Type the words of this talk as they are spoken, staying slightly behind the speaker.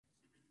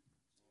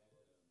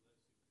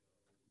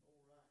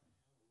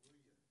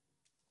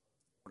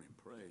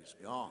Praise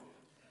God.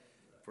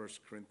 1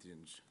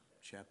 Chronicles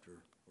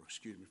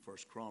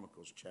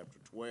chapter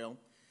 12.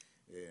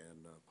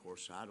 And of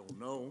course, I don't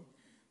know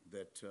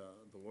that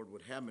the Lord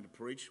would have me to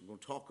preach. We're going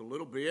to talk a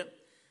little bit,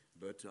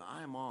 but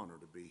I am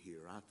honored to be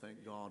here. I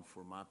thank God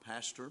for my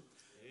pastor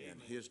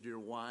and his dear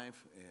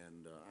wife,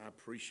 and I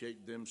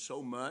appreciate them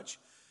so much.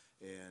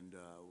 And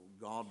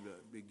God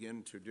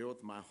began to deal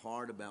with my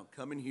heart about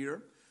coming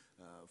here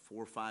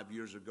 4 or 5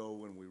 years ago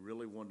when we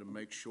really wanted to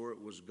make sure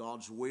it was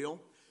God's will.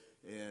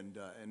 And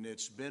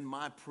it's been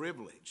my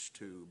privilege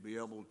to be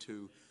able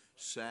to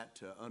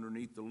sit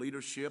underneath the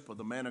leadership of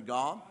the man of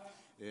God,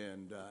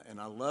 and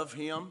I love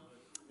him.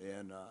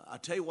 And I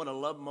tell you what I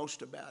love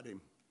most about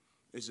him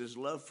is his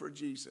love for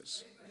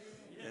Jesus,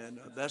 and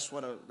that's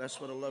what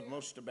I love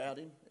most about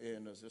him.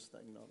 And is this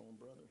thing not on,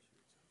 brother?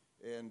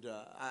 And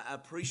I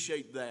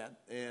appreciate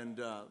that, and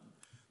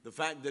the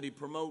fact that he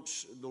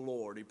promotes the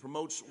Lord, he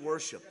promotes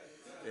worship.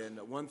 And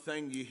one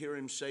thing you hear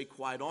him say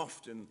quite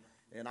often,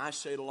 and I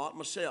say it a lot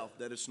myself,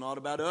 that it's not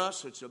about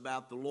us, it's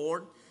about the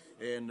Lord.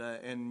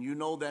 And you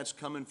know that's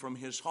coming from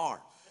his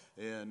heart.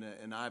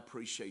 And I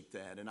appreciate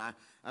that. And I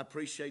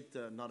appreciate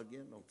not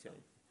again? Okay.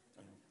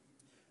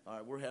 All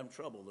right, we're having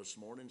trouble this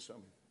morning,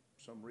 some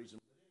reason.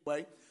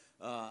 Anyway,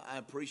 I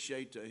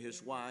appreciate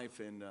his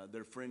wife and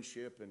their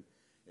friendship.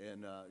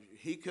 And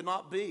he could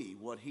not be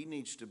what he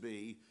needs to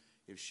be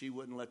if she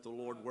wouldn't let the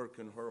Lord work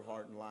in her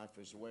heart and life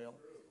as well.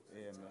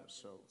 And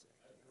so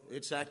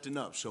it's acting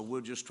up, so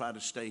we'll just try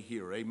to stay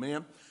here.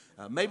 Amen.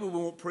 Maybe we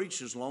won't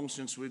preach as long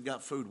since we've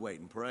got food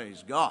waiting.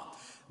 Praise God.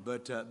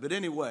 But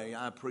anyway,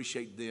 I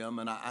appreciate them.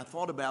 And I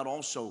thought about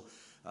also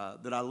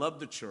that I love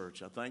the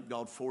church. I thank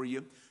God for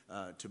you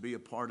to be a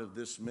part of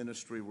this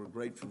ministry. We're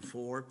grateful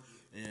for.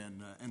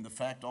 And the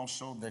fact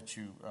also that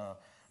you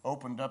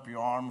opened up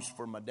your arms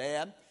for my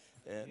dad.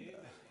 And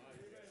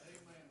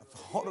I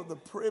thought of the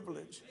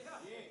privilege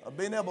of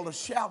being able to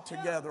shout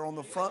together on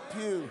the front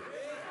pew.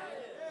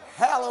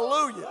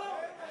 Hallelujah.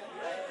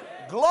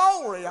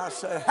 Glory, I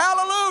say.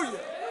 Hallelujah.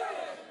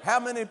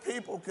 How many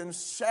people can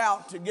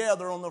shout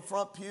together on the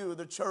front pew of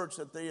the church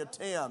that they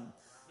attend?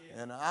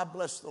 And I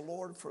bless the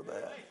Lord for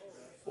that.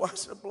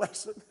 What's a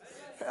blessing.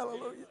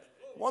 Hallelujah.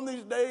 One of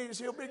these days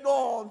he'll be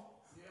gone.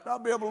 And I'll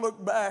be able to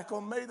look back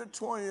on May the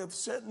 20th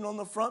sitting on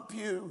the front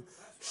pew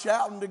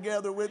shouting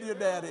together with your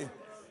daddy.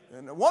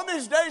 And one of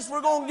these days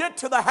we're going to get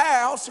to the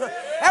house and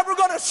we're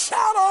going to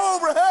shout all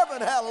over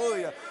heaven.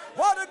 Hallelujah.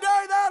 What a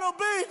day that'll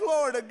be.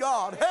 Glory to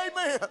God.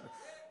 Amen.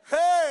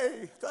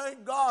 Hey,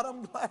 thank God.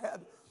 I'm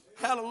glad.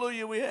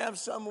 Hallelujah. We have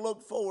something to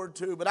look forward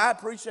to. But I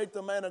appreciate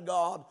the man of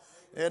God.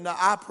 And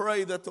I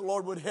pray that the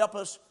Lord would help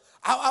us.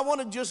 I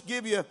want to just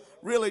give you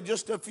really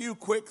just a few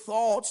quick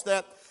thoughts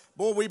that,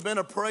 boy, we've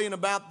been praying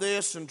about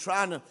this and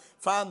trying to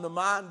find the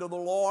mind of the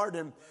Lord.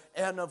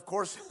 And of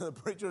course, the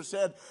preacher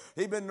said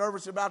he'd been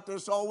nervous about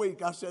this all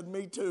week. I said,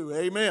 me too.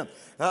 Amen.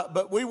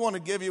 But we want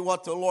to give you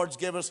what the Lord's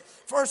given us.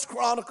 1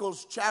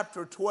 Chronicles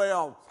chapter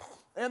 12.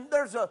 And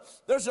there's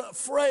a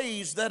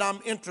phrase that I'm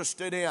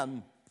interested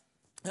in.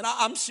 And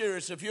I'm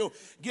serious. If you'll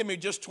give me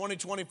just 20,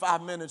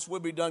 25 minutes, we'll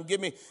be done. Give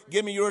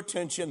me your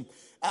attention.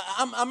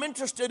 I'm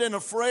interested in a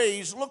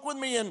phrase. Look with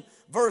me in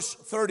verse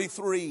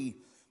 33.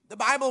 The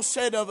Bible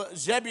said of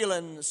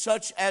Zebulun,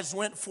 such as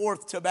went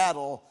forth to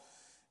battle,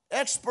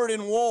 expert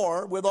in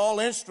war with all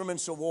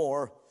instruments of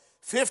war,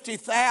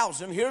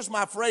 50,000. Here's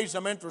my phrase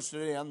I'm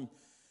interested in.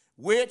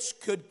 Which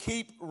could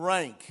keep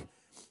rank.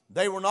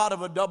 They were not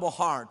of a double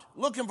heart.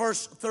 Look in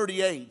verse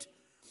 38.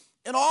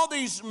 And all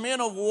these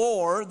men of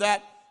war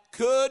that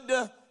could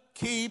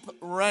keep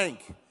rank,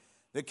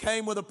 that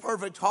came with a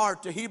perfect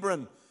heart to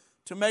Hebron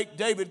to make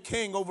David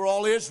king over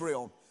all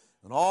Israel.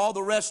 And all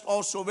the rest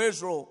also of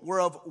Israel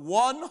were of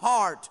one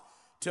heart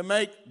to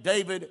make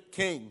David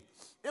king.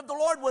 If the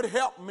Lord would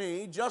help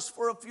me just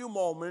for a few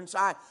moments,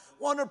 I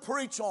want to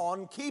preach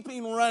on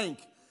keeping rank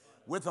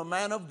with a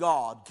man of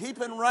God.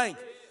 Keeping rank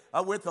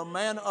with a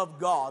man of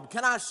God.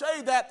 Can I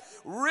say that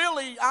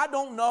really I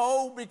don't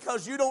know,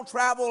 because you don't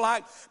travel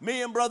like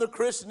me and Brother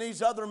Chris and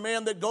these other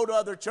men that go to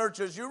other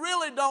churches. You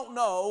really don't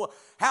know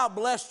how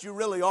blessed you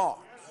really are.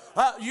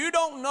 You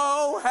don't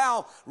know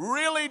how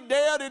really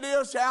dead it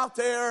is out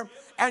there.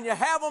 And you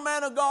have a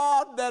man of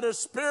God that is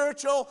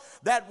spiritual,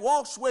 that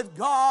walks with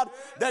God,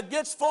 that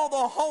gets full of the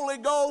Holy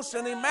Ghost,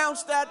 and he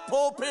mounts that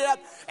pulpit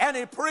and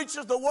he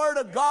preaches the Word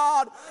of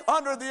God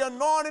under the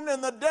anointing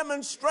and the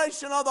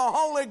demonstration of the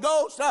Holy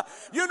Ghost.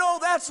 You know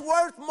that's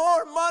worth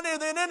more money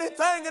than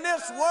anything in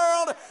this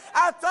world.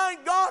 I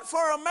thank God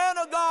for a man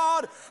of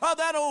God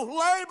that'll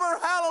labor,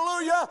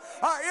 hallelujah,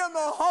 in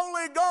the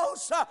Holy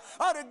Ghost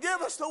to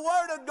give us the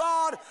Word of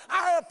God.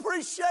 I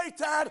appreciate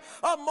that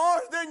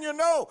more than you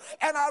know.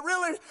 And I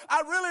really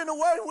in a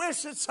way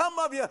wish that some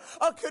of you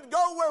could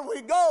go where we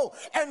go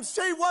and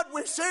see what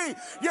we see.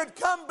 You'd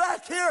come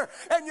back here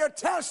and you'd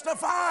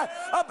testify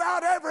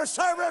about every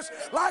service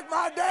like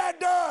my dad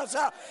does.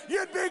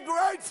 You'd be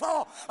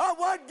grateful of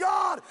what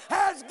God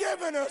has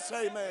given us.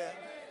 Amen.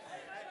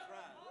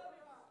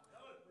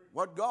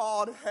 What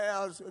God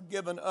has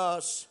given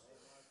us.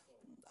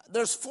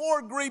 there's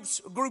four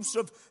groups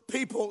of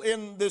people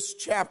in this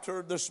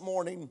chapter this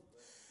morning.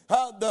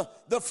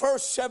 The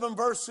first 7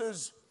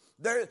 verses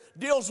there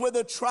deals with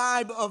the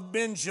tribe of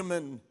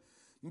Benjamin.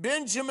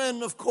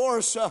 Benjamin, of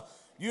course,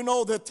 you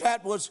know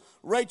that was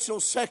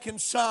Rachel's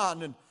second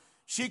son, and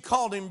she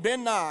called him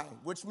Ben-Ai,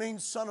 which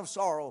means son of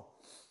sorrow.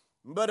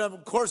 But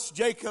of course,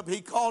 Jacob,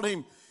 he called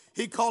him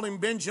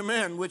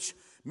Benjamin, which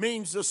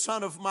means the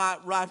son of my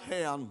right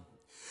hand.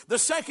 The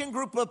second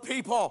group of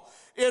people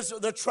is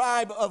the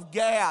tribe of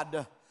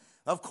Gad.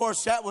 Of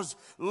course, that was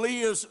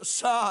Leah's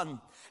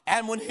son.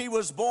 And when he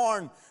was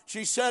born,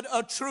 she said,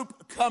 a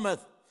troop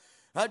cometh.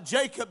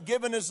 Jacob,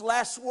 given his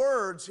last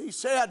words, he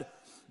said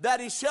that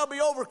he shall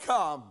be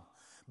overcome.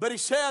 But he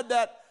said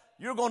that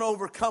you're going to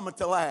overcome at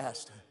the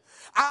last.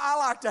 I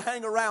like to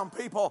hang around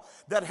people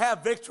that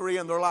have victory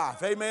in their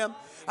life. Amen.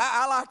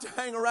 I like to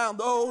hang around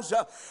those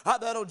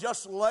that'll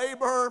just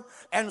labor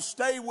and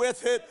stay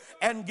with it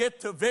and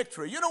get to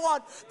victory. You know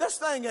what? This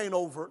thing ain't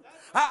over.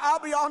 I'll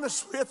be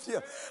honest with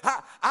you.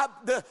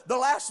 The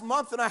last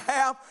month and a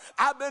half,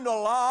 I've been to a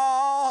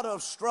lot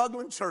of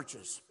struggling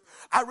churches.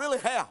 I really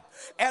have.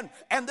 And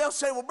they'll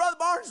say, well, Brother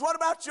Barnes, what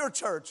about your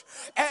church?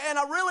 And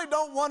I really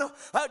don't want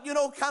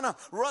to, kind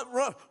of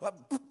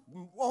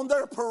on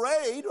their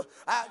parade.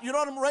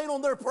 Rain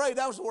on their parade.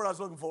 That was the word I was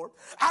looking for.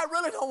 I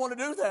really don't want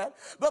to do that.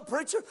 But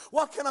preacher,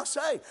 what can I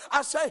say?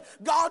 I say,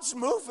 God's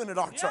moving at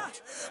our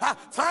church.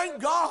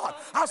 Thank God.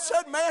 I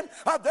said, man,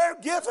 they're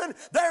giving,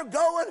 they're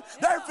going,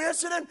 they're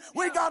visiting.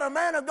 We got a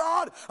man of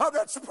God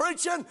that's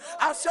preaching.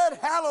 I said,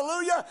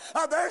 hallelujah.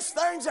 There's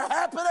things are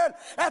happening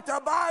at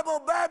the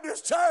Bible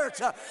Baptist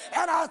Church.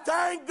 And I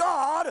thank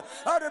God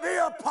to be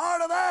a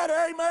part of that.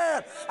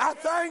 Amen. I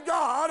thank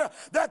God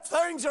that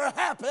things are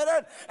happening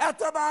at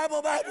the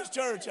Bible Baptist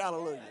Church.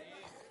 Hallelujah.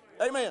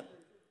 Amen.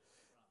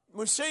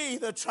 We see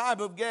the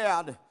tribe of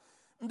Gad.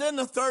 And then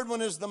the third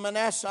one is the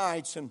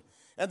Manassites. And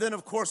then,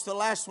 of course, the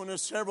last one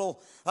is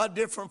several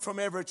different from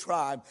every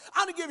tribe.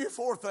 I'm going to give you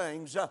 4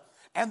 things,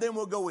 and then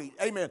we'll go eat.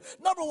 Amen.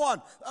 Number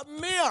 1,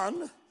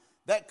 men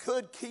that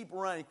could keep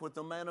rank with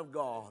the man of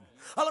God.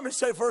 Let me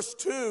say, verse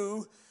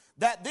 2,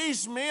 that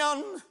these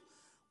men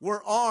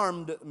were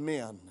armed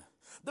men.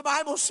 The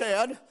Bible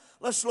said,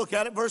 let's look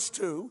at it, verse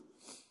 2.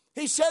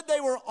 He said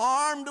they were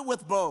armed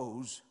with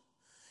bows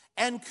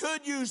and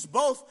could use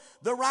both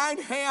the right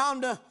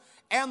hand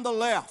and the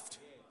left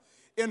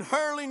in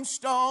hurling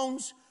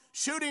stones,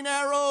 shooting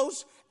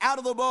arrows out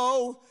of the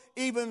bow,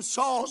 even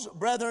Saul's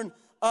brethren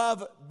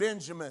of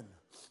Benjamin.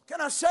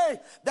 Can I say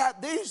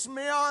that these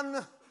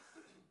men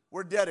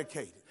were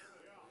dedicated?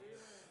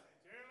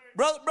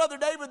 Brother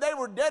David, they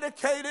were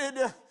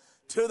dedicated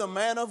to the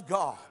man of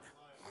God.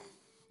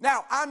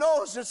 Now, I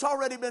know as it's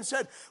already been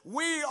said,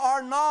 we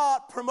are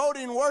not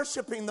promoting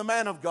worshiping the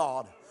man of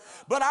God.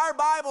 But our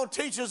Bible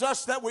teaches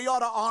us that we ought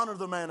to honor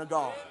the man of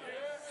God.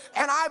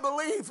 And I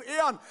believe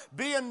in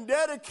being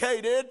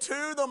dedicated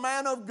to the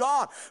man of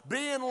God,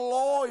 being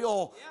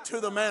loyal to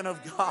the man of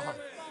God.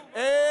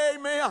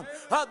 Amen.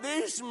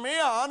 These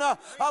men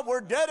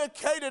were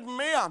dedicated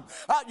men.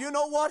 You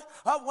know what?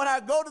 When I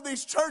go to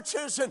these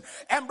churches,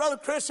 and Brother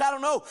Chris, I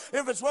don't know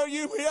if it's where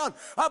you've been,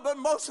 but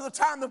most of the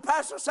time the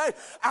pastors say,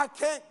 I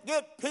can't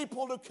get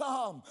people to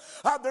come.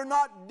 They're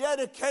not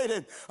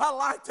dedicated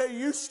like they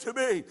used to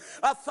be.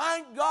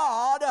 Thank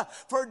God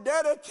for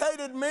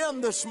dedicated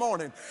men this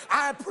morning.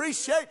 I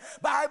appreciate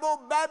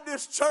Bible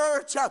Baptist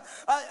Church.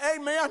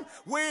 Amen.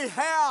 We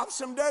have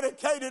some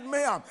dedicated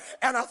men,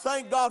 and I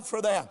thank God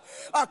for that.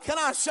 Can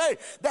I say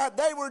that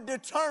they were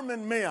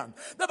determined men?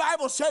 The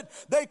Bible said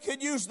they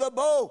could use the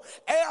bow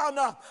and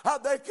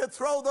they could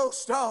throw those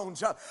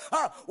stones.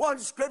 One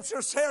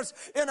scripture says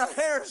in a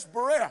hair's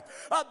breadth.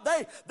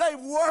 They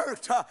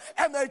worked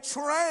and they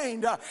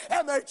trained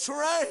and they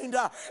trained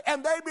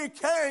and they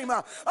became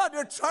a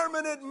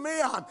determined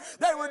men.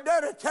 They were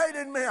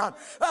dedicated men.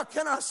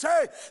 Can I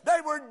say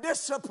they were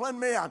disciplined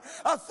men?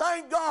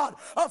 Thank God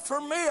for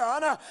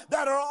men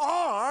that are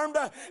armed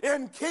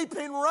in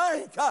keeping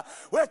rank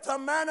with the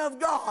man of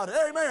God.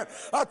 Amen.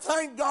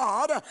 Thank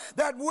God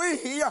that we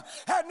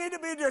need to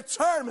be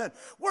determined.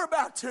 We're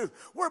about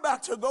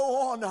to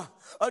go on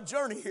a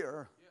journey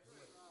here.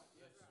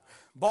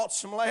 Bought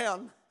some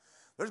land.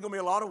 There's going to be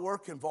a lot of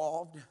work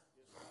involved.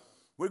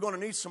 We're going to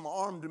need some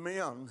armed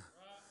men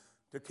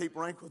to keep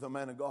rank with the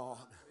man of God.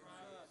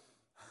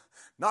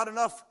 Not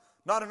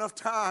enough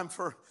time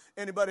for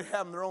anybody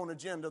having their own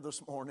agenda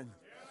this morning.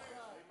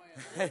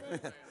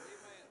 Amen.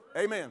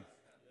 Amen.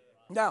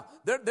 Now,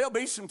 there'll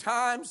be some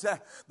times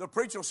that the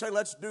preacher will say,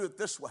 let's do it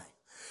this way.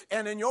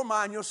 And in your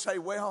mind, you'll say,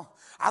 well,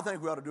 I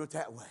think we ought to do it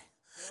that way.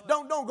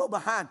 Don't go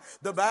behind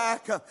the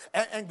back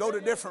and go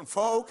to different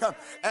folk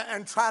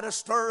and try to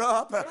stir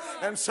up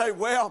and say,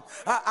 well,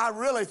 I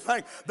really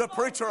think the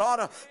preacher ought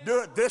to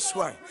do it this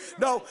way.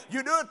 No,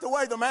 you do it the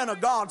way the man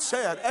of God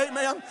said.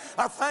 Amen.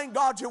 I thank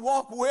God you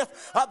walk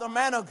with the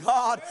man of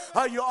God.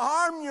 You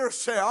arm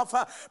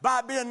yourself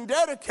by being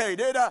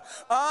dedicated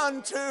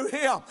unto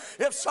him.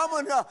 If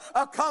someone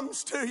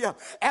comes to you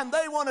and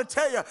they want to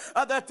tell you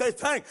that they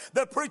think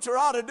the preacher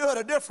ought to do it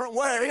a different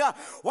way,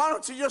 why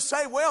don't you just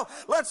say, well,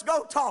 let's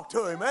go talk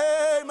to him.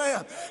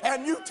 Amen.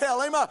 And you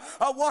tell him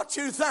what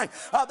you think.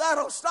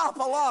 That'll stop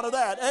a lot of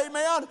that.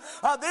 Amen.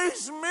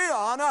 These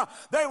men,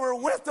 they were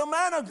with the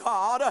man of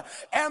God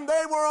and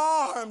they were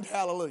armed.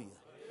 Hallelujah.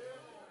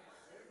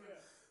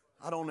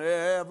 I don't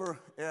ever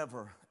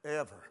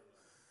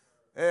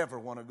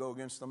want to go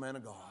against the man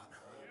of God.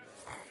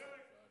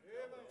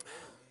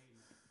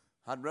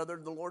 I'd rather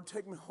the Lord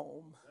take me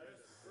home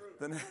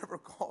than ever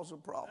cause a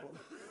problem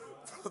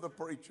for the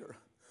preacher.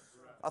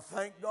 I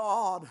thank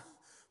God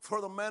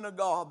for the man of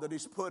God that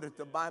he's put at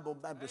the Bible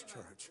Baptist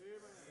Church.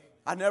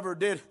 I never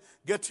did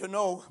get to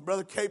know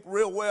Brother Cape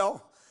real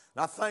well.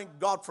 And I thank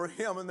God for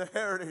him and the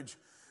heritage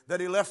that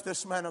he left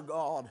this man of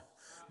God.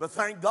 But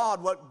thank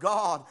God what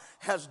God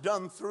has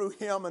done through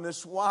him and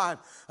his wife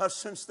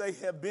since they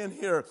have been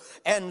here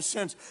and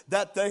since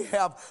that they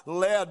have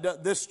led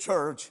this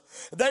church.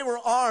 They were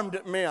armed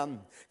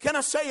men. Can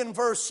I say in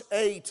verse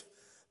 8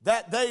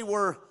 that they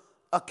were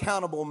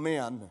accountable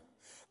men?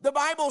 The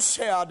Bible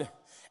said,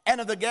 and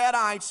of the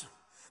Gadites,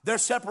 there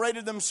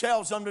separated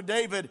themselves unto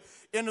David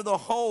into the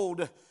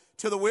hold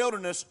to the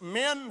wilderness,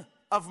 men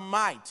of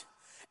might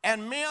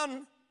and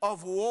men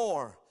of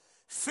war,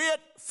 fit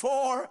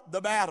for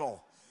the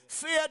battle.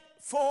 Fit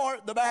for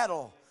the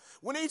battle.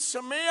 We need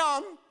some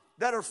men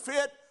that are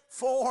fit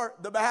for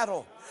the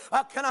battle.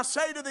 Can I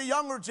say to the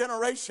younger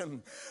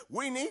generation,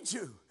 we need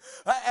you.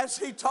 As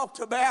he talked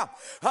about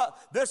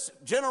this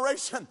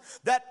generation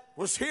that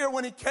was here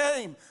when he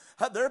came,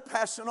 they're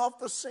passing off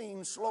the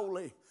scene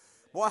slowly.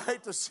 Boy, I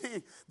hate to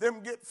see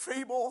them get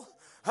feeble.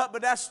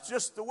 But that's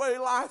just the way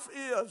life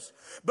is.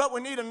 But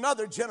we need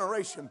another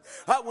generation.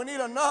 We need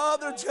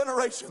another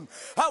generation.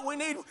 We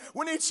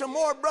need some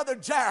more Brother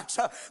Jacks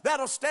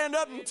that'll stand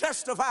up and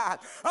testify.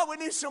 We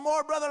need some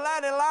more Brother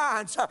Laddie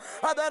Lyons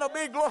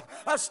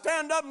that'll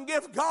stand up and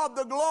give God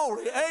the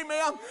glory.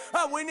 Amen.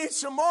 We need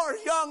some more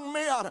young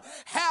men.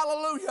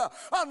 Hallelujah.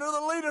 Under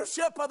the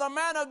leadership of the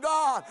man of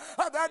God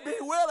that be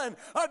willing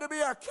to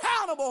be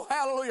accountable.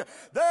 Hallelujah.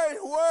 They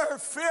were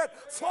fit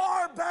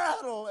for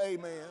battle.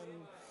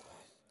 Amen.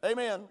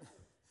 Amen.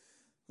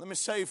 Let me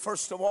say,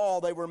 first of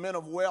all, they were men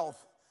of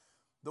wealth.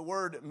 The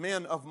word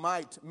men of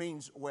might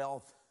means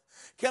wealth.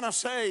 Can I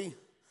say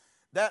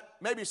that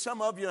maybe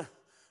some of you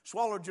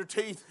swallowed your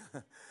teeth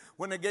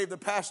when they gave the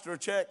pastor a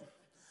check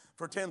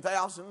for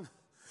 $10,000?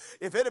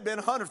 If it had been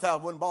 $100,000,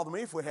 it wouldn't bother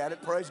me if we had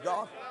it. Praise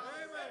God.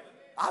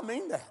 I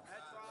mean that.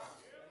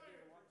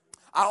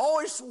 I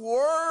always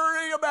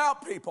worry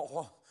about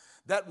people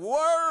that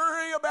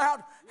worry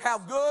about how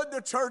good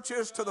the church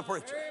is to the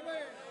preacher.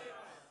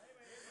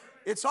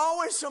 It's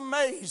always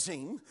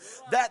amazing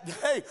that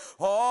they,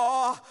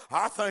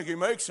 I think he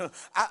makes,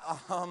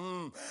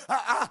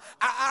 I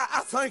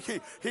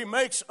think he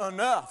makes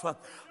enough.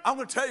 I'm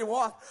going to tell you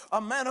what, a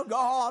man of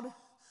God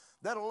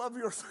that'll love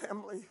your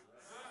family,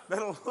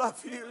 that'll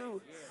love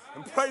you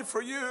and pray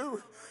for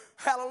you.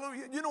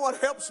 Hallelujah. You know what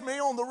helps me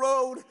on the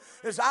road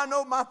is I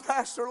know my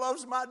pastor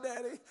loves my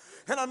daddy.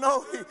 And I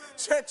know he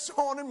checks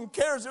on him and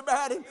cares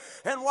about him.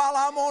 And while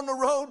I'm on the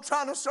road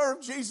trying to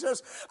serve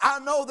Jesus, I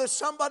know that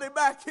somebody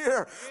back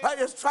here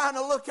is trying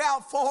to look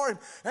out for him.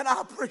 And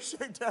I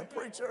appreciate that,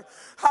 preacher.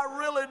 I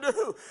really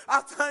do.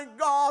 I thank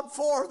God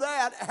for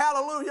that.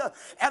 Hallelujah.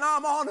 And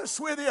I'm honest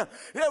with you.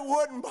 It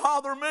wouldn't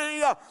bother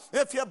me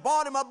if you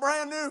bought him a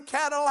brand new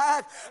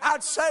Cadillac.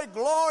 I'd say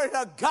glory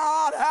to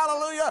God.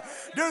 Hallelujah.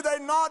 Do they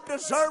not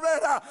deserve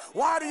it?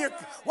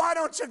 Why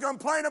don't you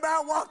complain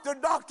about what the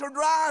doctor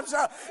drives?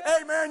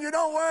 Amen. You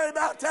don't worry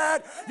about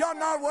that. You're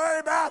not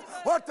worried about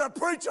what the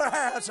preacher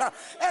has.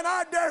 And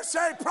I dare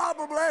say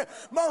probably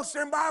most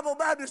in Bible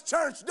Baptist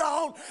Church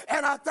don't.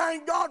 And I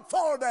thank God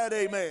for that.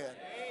 Amen.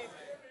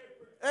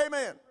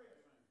 Amen.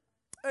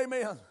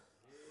 Amen.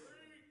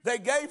 They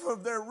gave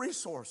of their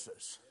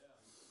resources.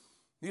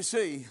 You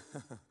see,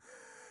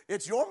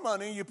 it's your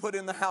money you put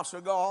in the house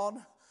of God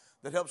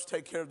that helps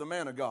take care of the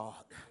man of God.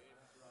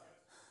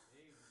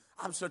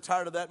 I'm so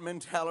tired of that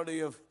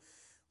mentality of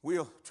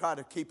we'll try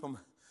to keep them.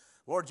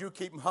 Lord, you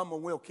keep them humble,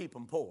 we'll keep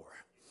them poor.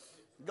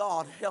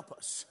 God, help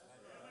us.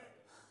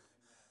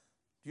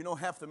 Do you know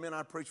half the men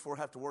I preach for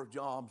have to work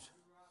jobs?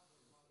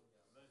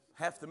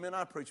 Half the men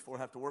I preach for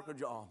have to work a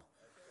job.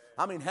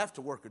 I mean, have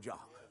to work a job.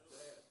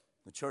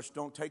 The church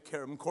don't take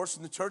care of them. Of course,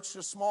 the church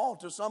is small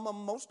to some of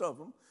them, most of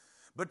them.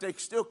 But they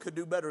still could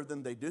do better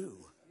than they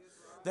do.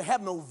 They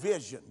have no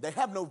vision. They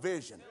have no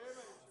vision.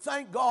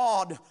 Thank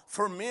God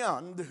for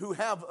men who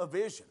have a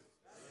vision.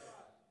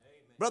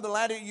 Brother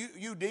Laddie,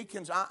 you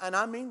deacons, and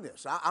I mean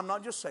this. I'm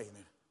not just saying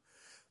it.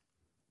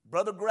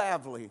 Brother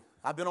Gravely,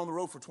 I've been on the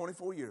road for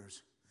 24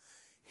 years.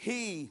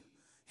 he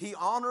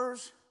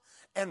honors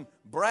and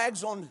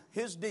brags on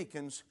his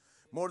deacons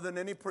more than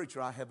any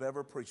preacher I have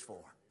ever preached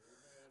for.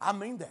 I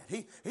mean that.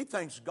 He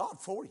thanks God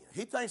for you.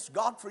 He thanks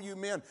God for you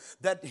men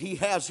that he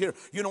has here.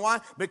 You know why?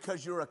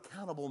 Because you're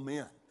accountable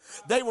men.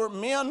 They were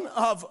men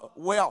of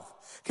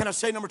wealth. Can I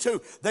say number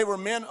two? They were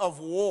men of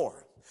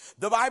war.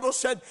 The Bible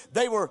said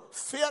they were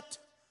fit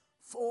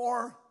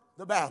for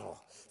the battle.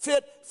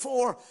 Fit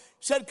for,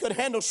 said could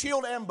handle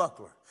shield and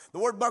buckler. The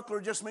word buckler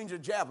just means a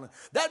javelin.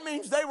 That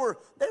means they were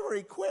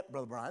equipped,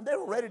 Brother Brian. They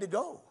were ready to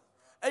go.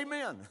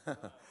 Amen.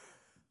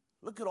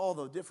 Look at all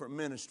the different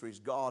ministries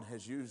God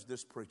has used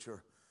this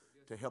preacher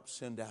to help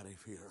send out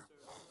of here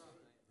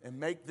and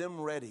make them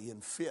ready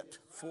and fit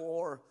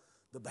for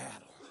the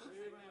battle.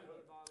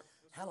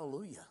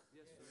 Hallelujah.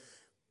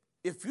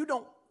 If you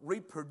don't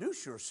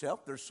reproduce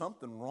yourself, there's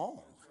something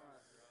wrong.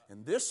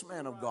 And this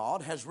man of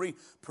God has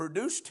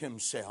reproduced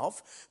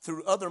himself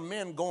through other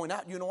men going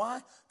out. You know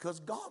why? Because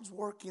God's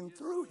working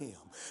through him.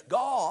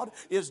 God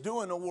is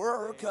doing a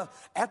work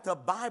at the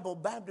Bible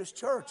Baptist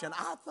Church. And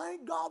I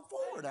thank God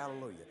for it.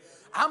 Hallelujah.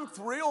 I'm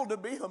thrilled to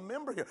be a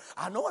member here.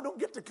 I know I don't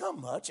get to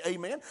come much.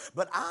 Amen.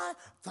 But I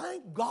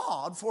thank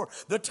God for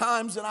the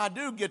times that I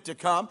do get to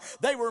come.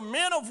 They were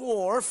men of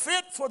war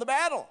fit for the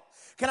battle.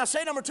 Can I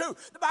say number two?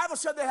 The Bible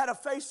said they had a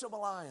face of a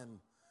lion.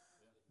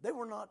 They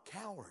were not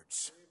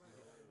cowards.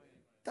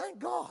 Thank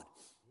God.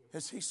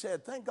 As he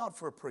said, thank God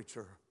for a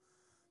preacher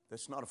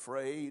that's not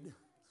afraid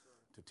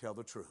to tell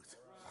the truth.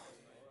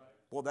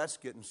 Boy, that's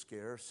getting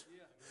scarce.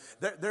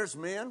 There's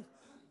men,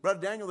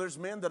 Brother Daniel, there's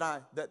men that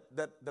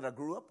I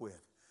grew up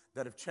with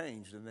that have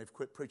changed and they've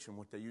quit preaching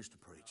what they used to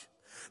preach.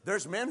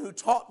 There's men who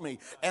taught me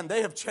and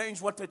they have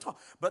changed what they taught.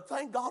 But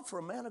thank God for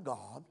a man of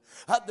God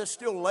that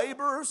still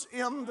labors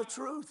in the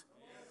truth.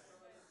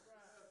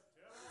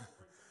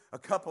 A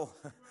couple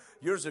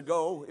years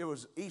ago, it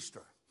was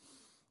Easter.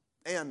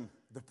 And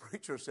the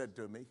preacher said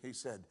to me, he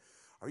said,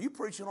 "Are you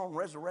preaching on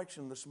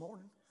resurrection this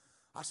morning?"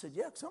 I said,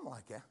 "Yeah, something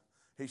like that."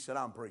 He said,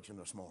 "I'm preaching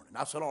this morning."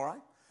 I said, "All right.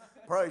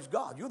 Praise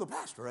God. You're the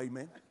pastor.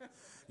 Amen."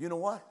 You know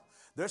what?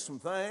 There's some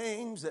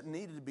things that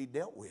needed to be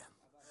dealt with.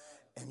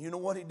 And you know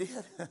what he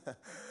did?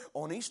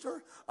 On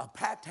Easter, a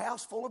packed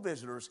house full of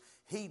visitors,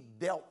 he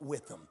dealt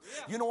with them.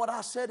 You know what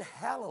I said?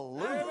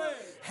 Hallelujah.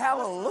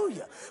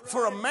 Hallelujah.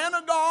 For a man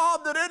of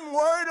God that isn't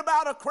worried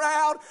about a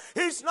crowd,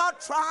 he's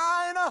not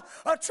trying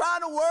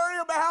to worry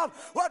about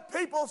what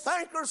people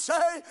think or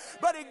say,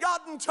 but he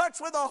got in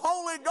touch with the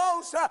Holy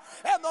Ghost,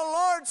 and the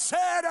Lord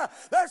said,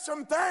 there's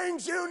some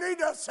things you need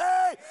to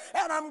say,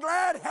 and I'm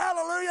glad,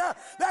 hallelujah,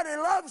 that he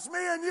loves me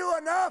and you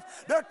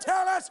enough to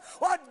tell us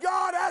what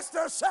God has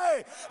to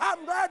say.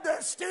 I'm glad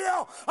there's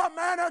still a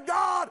man of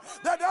God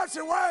that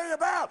doesn't worry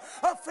about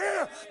a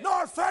fear,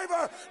 nor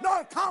favor,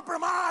 nor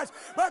compromise.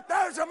 But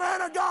there's a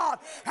man of God,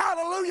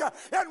 hallelujah,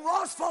 in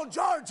Rossville,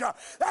 Georgia,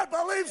 that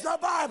believes the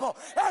Bible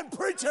and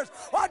preaches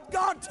what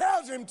God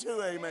tells him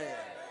to. Amen.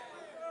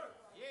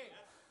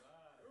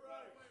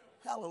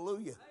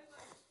 Hallelujah.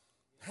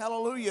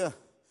 Hallelujah.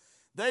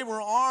 They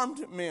were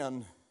armed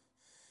men.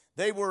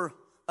 They were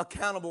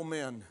accountable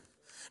men.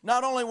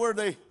 Not only were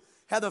they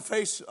had the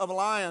face of a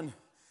lion,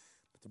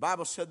 but the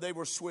Bible said they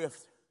were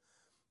swift.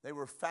 They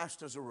were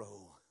fast as a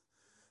roe.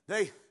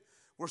 They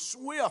were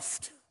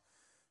swift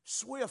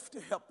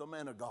to help the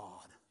man of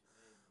God.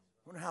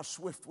 I wonder how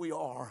swift we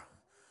are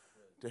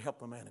to help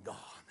the man of God.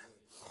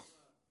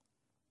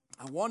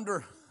 I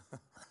wonder,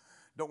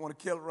 don't want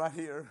to kill it right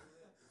here,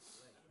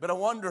 but I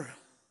wonder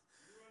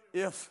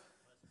if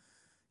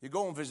you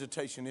go on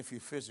visitation if you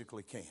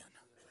physically can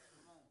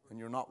and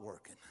you're not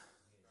working.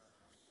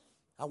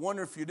 I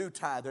wonder if you do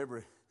tithe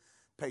every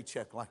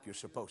paycheck like you're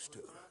supposed to.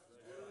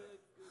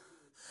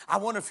 I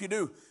wonder if you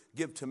do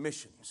give to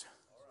missions.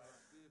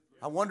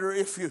 I wonder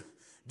if you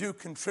do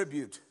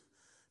contribute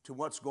to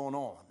what's going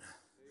on.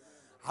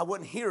 I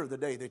wasn't here the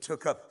day they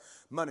took up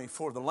money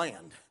for the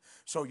land.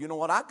 So you know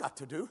what I got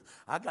to do?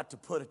 I got to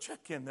put a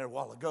check in there a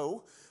while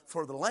ago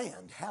for the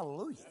land.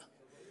 Hallelujah.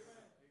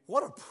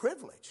 What a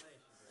privilege.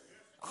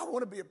 I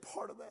want to be a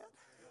part of that.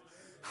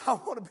 I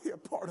want to be a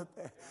part of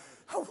that.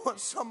 I want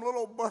some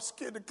little bus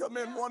kid to come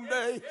in one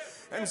day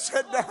and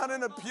sit down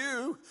in a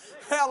pew,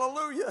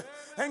 hallelujah,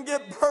 and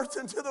give birth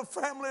into the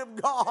family of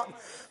God.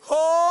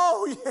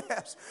 Oh,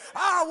 yes.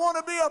 I want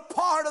to be a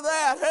part of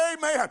that.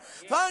 Amen.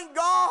 Thank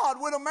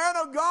God with a man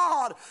of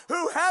God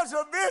who has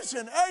a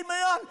vision.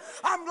 Amen.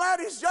 I'm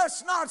glad he's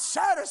just not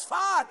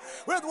satisfied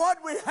with what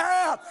we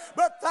have,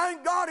 but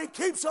thank God he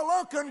keeps a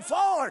looking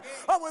forward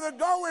with a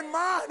goal in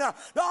mind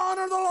to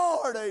honor the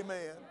Lord.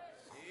 Amen.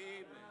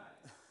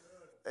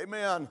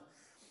 Amen.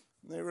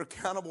 They were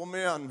accountable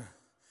men.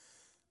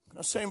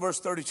 I say in verse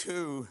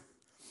 32,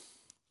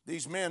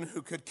 these men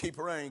who could keep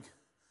rank,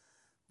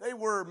 they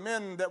were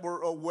men that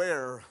were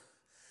aware.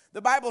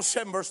 The Bible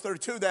said in verse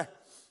 32 that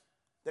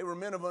they were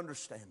men of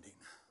understanding.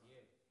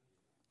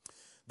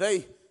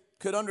 They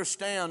could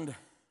understand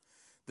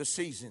the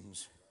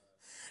seasons.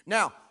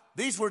 Now,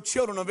 these were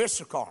children of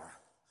Issachar.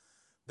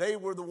 They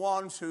were the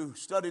ones who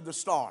studied the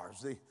stars,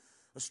 the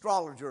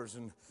astrologers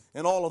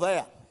and all of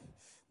that.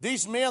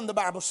 These men, the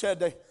Bible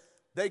said,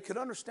 they could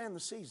understand the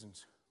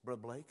seasons,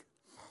 Brother Blake.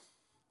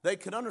 They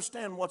could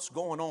understand what's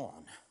going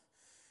on,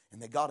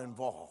 and they got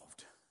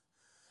involved.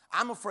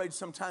 I'm afraid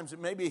sometimes that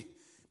maybe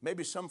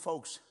some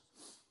folks,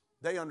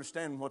 they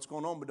understand what's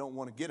going on but don't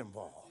want to get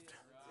involved.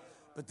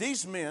 But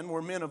these men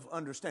were men of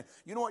understanding.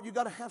 You know what? You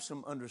got to have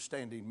some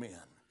understanding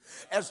men.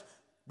 As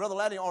Brother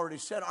Laddie already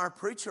said, our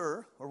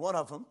preacher, or one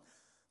of them,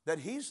 that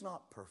he's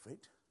not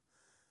perfect.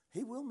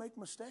 He will make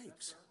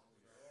mistakes.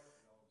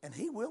 And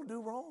he will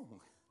do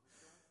wrong.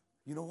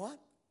 You know what?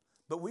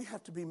 But we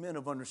have to be men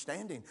of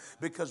understanding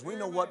because we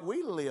know what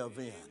we live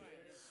in.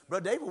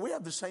 Brother David, we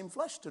have the same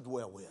flesh to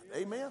dwell with.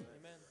 Amen.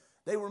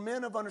 They were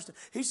men of understanding.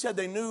 He said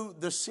they knew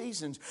the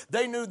seasons.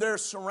 They knew their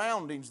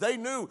surroundings. They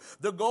knew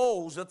the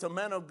goals that the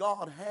man of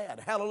God had.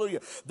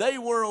 Hallelujah. They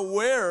were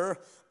aware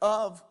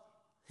of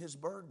his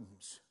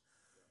burdens.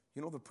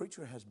 You know, the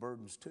preacher has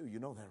burdens too. You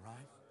know that,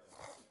 right?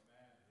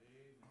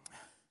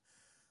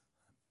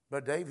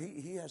 But Dave,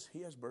 he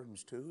has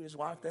burdens too. His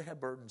wife, they have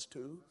burdens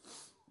too.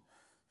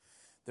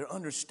 They're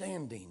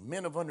understanding,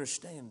 men of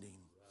understanding.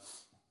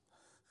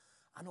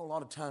 I know a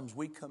lot of times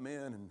we come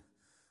in and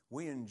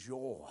we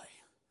enjoy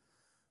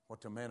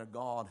what the man of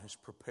God has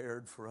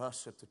prepared for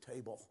us at the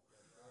table.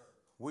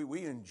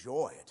 We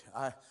enjoy it.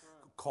 I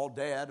called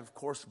Dad, of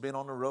course, been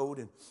on the road,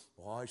 and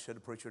boy, said the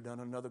preacher done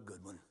another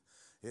good one.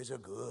 It's a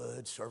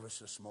good service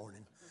this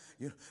morning.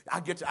 I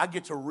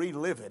get to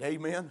relive it.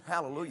 Amen.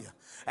 Hallelujah.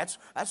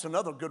 That's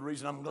another good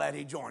reason I'm glad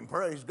he joined.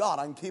 Praise God.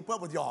 I can keep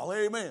up with y'all.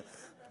 Amen.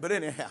 But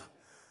anyhow,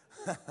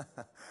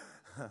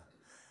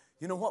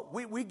 you know what?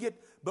 We get,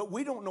 but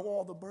we don't know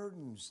all the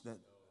burdens that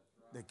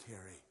they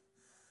carry.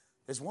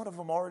 As one of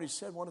them already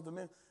said, one of the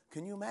men,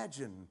 can you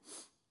imagine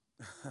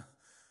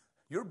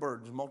your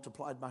burdens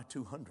multiplied by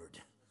 200?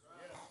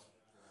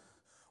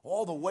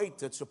 All the weight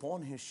that's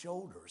upon his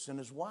shoulders, and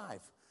his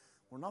wife,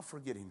 we're not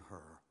forgetting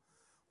her.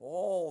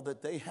 All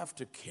that they have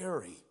to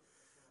carry.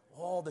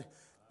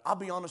 I'll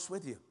be honest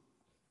with you.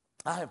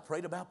 I have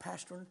prayed about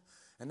pastoring,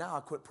 and now I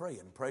quit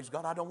praying. Praise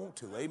God, I don't want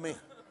to. Amen.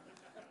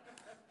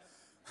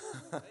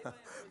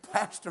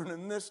 Pastoring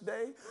in this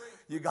day,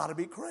 you got to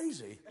be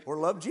crazy or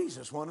love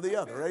Jesus, one or the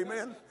other.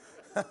 Amen.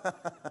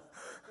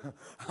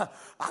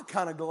 I'm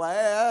kind of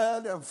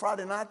glad on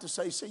Friday night to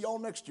say, see y'all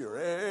next year.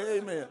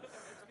 Amen.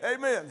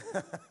 Amen.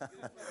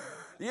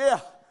 Yeah.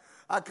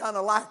 I kind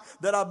of like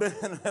that I've been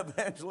in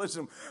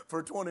evangelism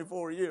for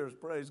 24 years.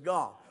 Praise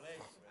God.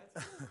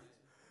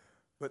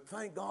 But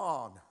thank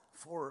God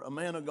for a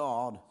man of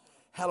God.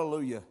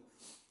 Hallelujah.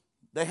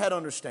 They had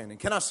understanding.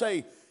 Can I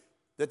say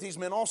that these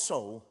men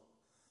also,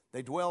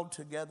 they dwelled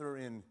together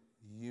in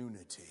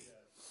unity.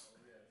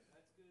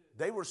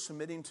 They were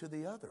submitting to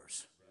the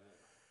others.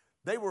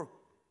 They were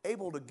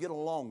able to get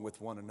along with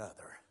one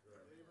another.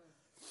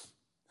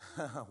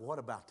 What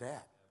about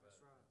that?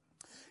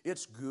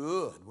 It's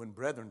good when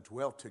brethren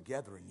dwell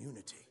together in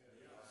unity.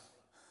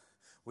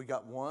 We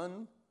got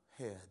one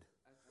head,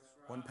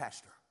 one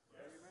pastor.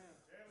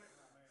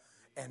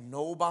 And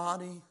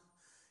nobody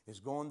is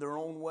going their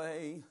own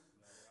way.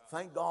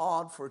 Thank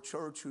God for a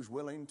church who's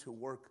willing to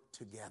work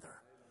together.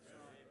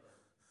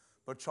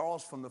 But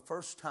Charles, from the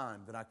first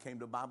time that I came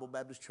to Bible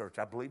Baptist Church,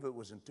 I believe it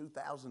was in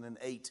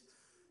 2008,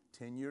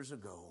 10 years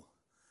ago,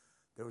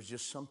 there was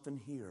just something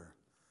here.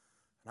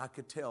 And I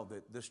could tell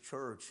that this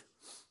church,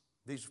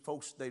 these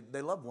folks,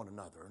 they love one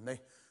another,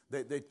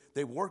 and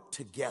they work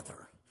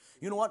together.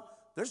 You know what?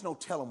 There's no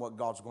telling what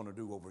God's going to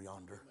do over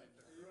yonder.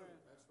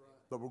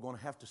 But we're going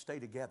to have to stay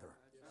together.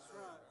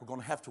 We're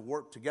going to have to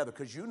work together,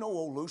 because you know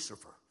old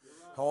Lucifer.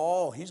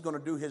 Oh, he's going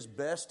to do his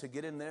best to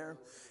get in there.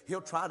 He'll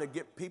try to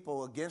get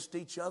people against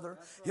each other.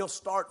 He'll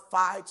start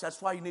fights.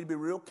 That's why you need to be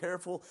real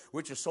careful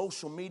with your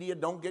social media.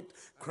 Don't get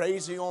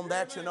crazy on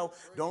that, you know.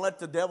 Don't let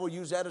the devil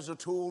use that as a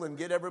tool and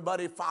get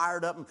everybody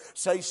fired up and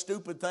say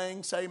stupid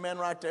things. Say amen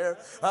right there.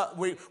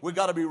 We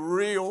got to be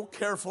real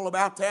careful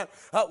about that.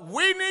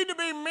 We need to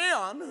be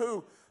men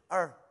who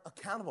are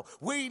accountable.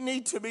 We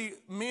need to be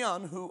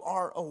men who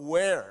are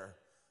aware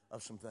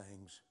of some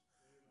things.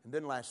 And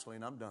then lastly,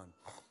 and I'm done,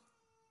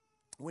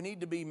 we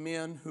need to be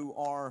men who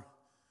are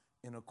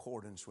in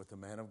accordance with the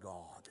man of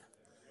God,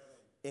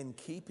 in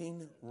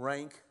keeping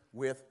rank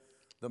with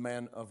the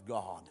man of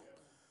God.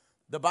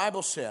 The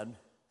Bible said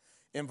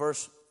in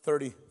verse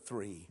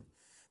 33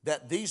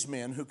 that these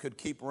men who could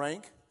keep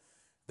rank,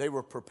 they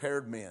were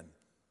prepared men.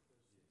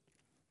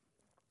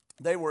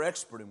 They were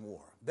expert in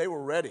war. They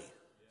were ready.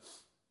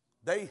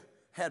 They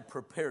had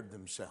prepared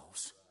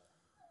themselves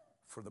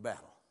for the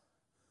battle.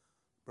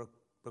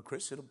 But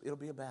Chris, it'll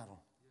be a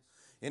battle.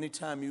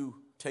 Anytime you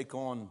take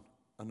on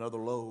another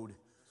load,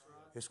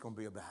 it's going to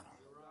be a battle.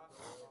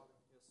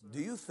 Do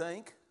you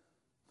think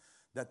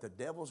that the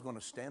devil's going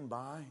to stand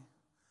by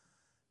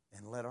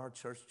and let our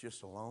church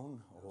just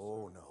alone?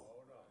 Oh, no.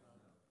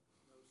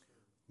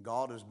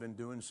 God has been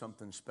doing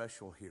something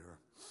special here.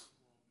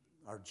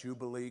 Our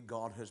Jubilee,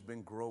 God has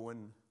been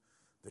growing.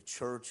 The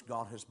church,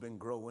 God has been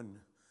growing.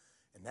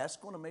 And that's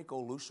going to make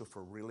old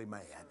Lucifer really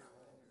mad.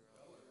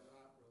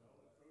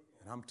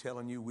 And I'm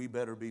telling you, we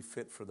better be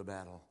fit for the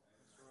battle.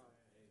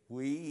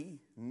 We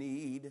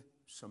need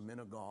some men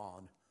of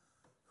God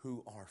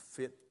who are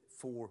fit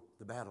for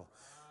the battle.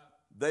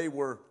 They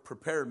were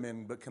prepared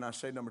men, but can I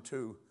say number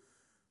two,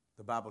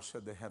 the Bible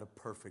said they had a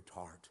perfect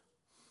heart.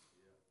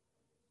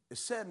 It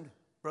said,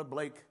 Brother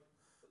Blake,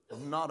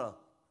 not a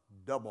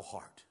double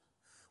heart.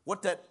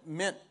 What that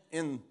meant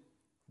in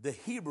the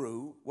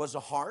Hebrew was a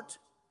heart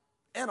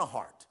and a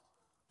heart,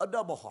 a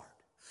double heart.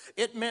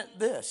 It meant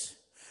this,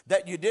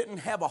 that you didn't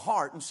have a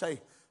heart and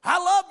say, I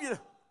love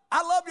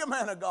you,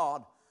 man of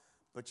God,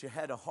 but you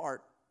had a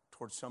heart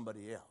towards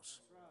somebody else.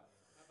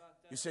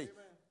 You see,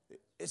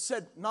 it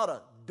said not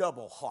a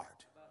double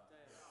heart.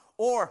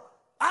 Or,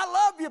 I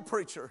love you,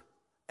 preacher,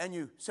 and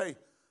you say,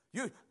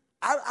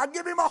 I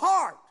give him a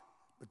heart,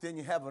 but then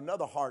you have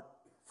another heart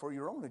for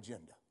your own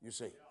agenda, you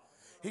see.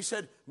 He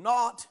said,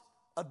 not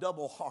a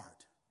double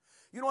heart.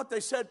 You know what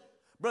they said,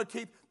 Brother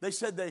Keith? They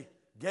said they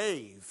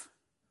gave,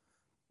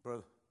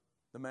 brother,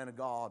 the man of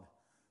God,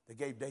 they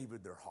gave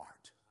David their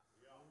heart.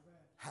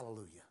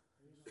 Hallelujah.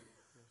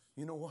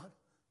 You know what?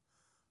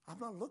 I'm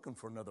not looking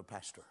for another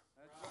pastor.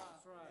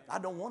 I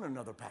don't want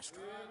another pastor.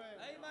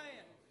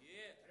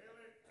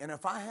 And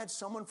if I had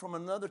someone from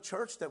another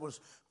church that was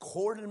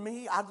courting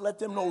me, I'd let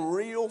them know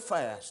real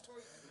fast.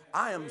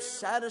 I am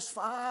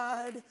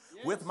satisfied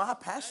with my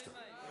pastor.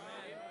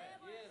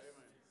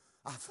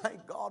 I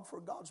thank God for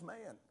God's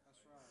man.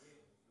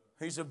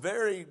 He's a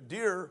very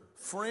dear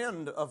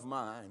friend of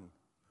mine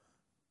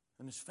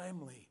and his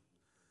family.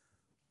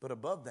 But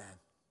above that,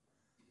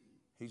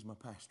 he's my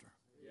pastor.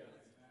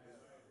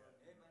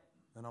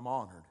 And I'm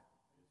honored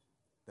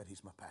that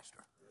he's my pastor.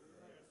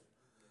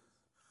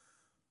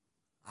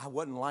 I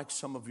wasn't like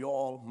some of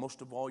y'all.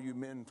 Most of all you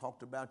men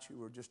talked about you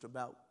were just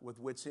about with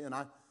wits in.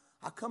 I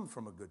come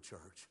from a good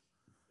church.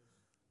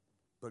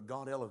 But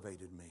God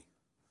elevated me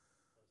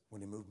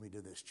when he moved me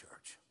to this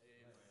church.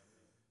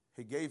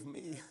 He gave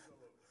me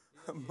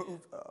a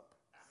move up.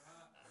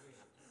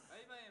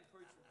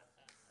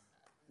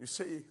 You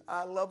see,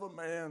 I love a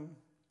man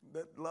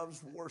that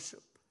loves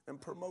worship and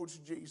promotes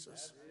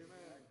Jesus.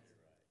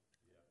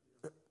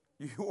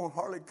 You won't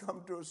hardly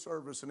come to a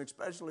service, and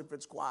especially if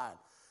it's quiet.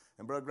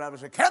 And Brother Gravel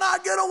said, can I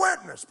get a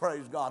witness?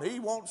 Praise God. He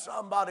wants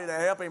somebody to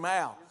help him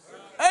out.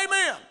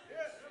 Amen.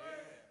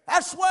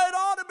 That's the way it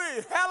ought to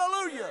be.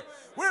 Hallelujah.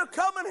 We're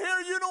coming here.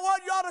 You know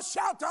what? You ought to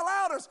shout the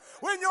loudest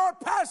when your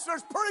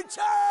pastor's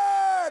preaching.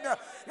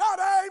 You ought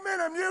to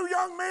amen him. You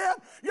young men,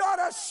 you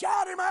ought to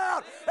shout him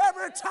out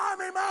every time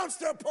he mounts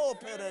the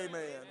pulpit.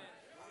 Amen.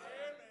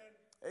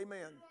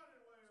 Amen.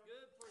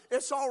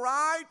 It's all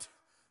right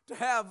to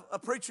have a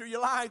preacher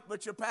you like,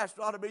 but your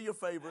pastor ought to be your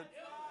favorite.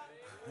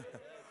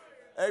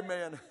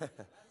 Amen.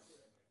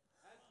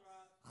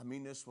 I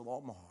mean this with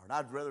all my heart.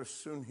 I'd rather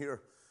soon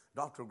hear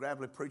Dr.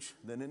 Gravely preach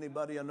than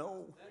anybody I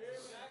know.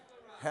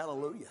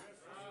 Hallelujah.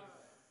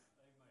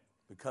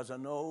 Because I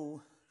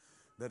know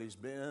that he's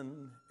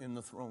been in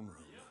the throne room.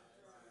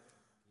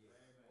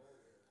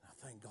 I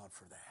thank God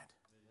for that.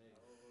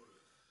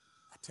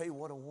 I tell you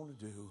what I want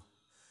to do.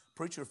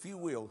 Preacher, if you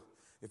will,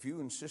 if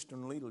you and Sister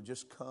Lee will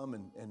just come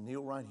and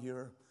kneel right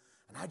here.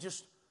 And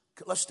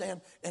let's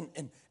stand.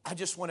 And I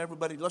just want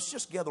everybody, let's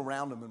just gather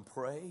around them and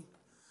pray.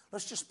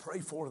 Let's just pray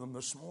for them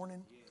this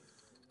morning.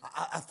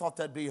 I thought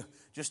that'd be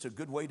just a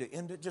good way to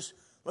end it.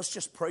 Let's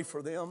just pray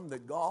for them,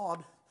 that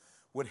God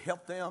would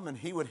help them and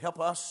he would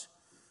help us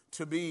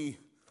to be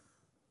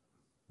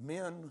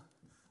men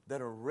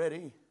that are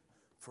ready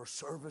for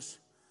service.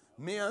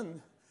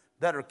 Men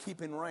that are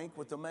keeping rank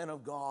with the man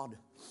of God.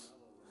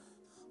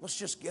 Let's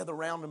just gather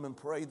around them and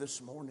pray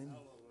this morning.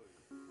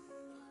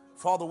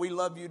 Father, we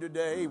love you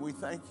today. We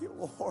thank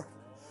you, Lord,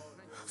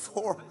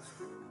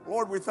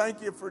 Lord, we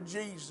thank you for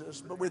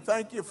Jesus, but we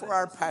thank you for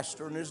our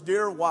pastor and his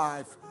dear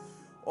wife.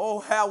 Oh,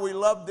 how we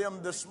love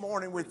them this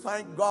morning. We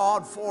thank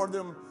God for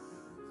them.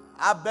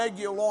 I beg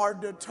you,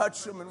 Lord, to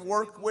touch them and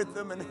work with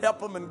them and help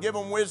them and give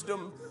them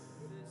wisdom.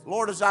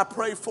 Lord, as I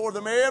pray for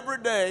them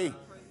every day,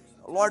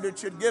 Lord,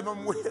 that you'd give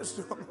them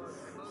wisdom.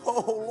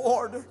 Oh,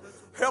 Lord,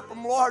 help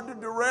them, Lord, to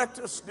direct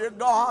us, dear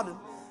God, and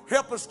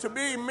help us to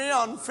be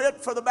men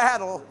fit for the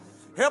battle.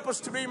 Help us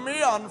to be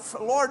men,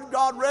 Lord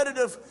God, ready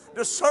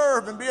to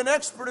serve and be an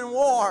expert in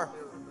war.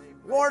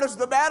 Lord, as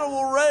the battle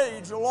will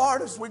rage,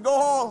 Lord, as we go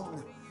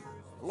on,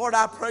 Lord,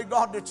 I pray,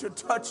 God, that you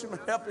touch him and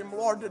help him,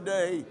 Lord,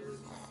 today.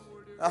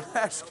 I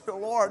ask you,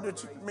 Lord,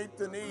 that you meet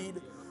the need.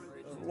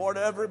 Lord,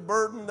 every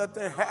burden that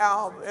they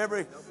have,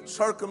 every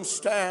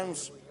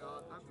circumstance.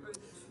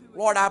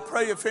 Lord, I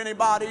pray if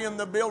anybody in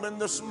the building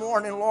this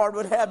morning, Lord,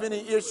 would have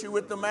any issue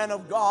with the man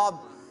of God,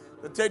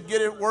 that they'd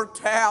get it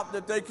worked out,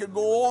 that they could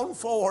go on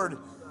forward.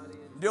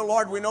 Dear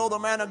Lord, we know the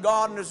man of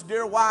God and his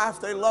dear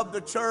wife, they love the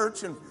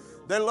church and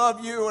they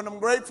love you, and I'm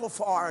grateful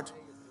for it.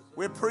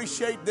 We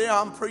appreciate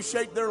them,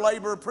 appreciate their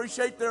labor,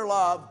 appreciate their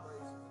love.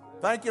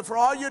 Thank you for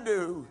all you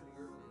do.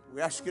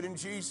 We ask it in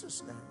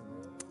Jesus' name.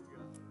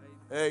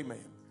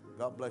 Amen.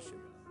 God bless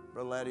you.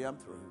 Brother Laddie, I'm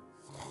through.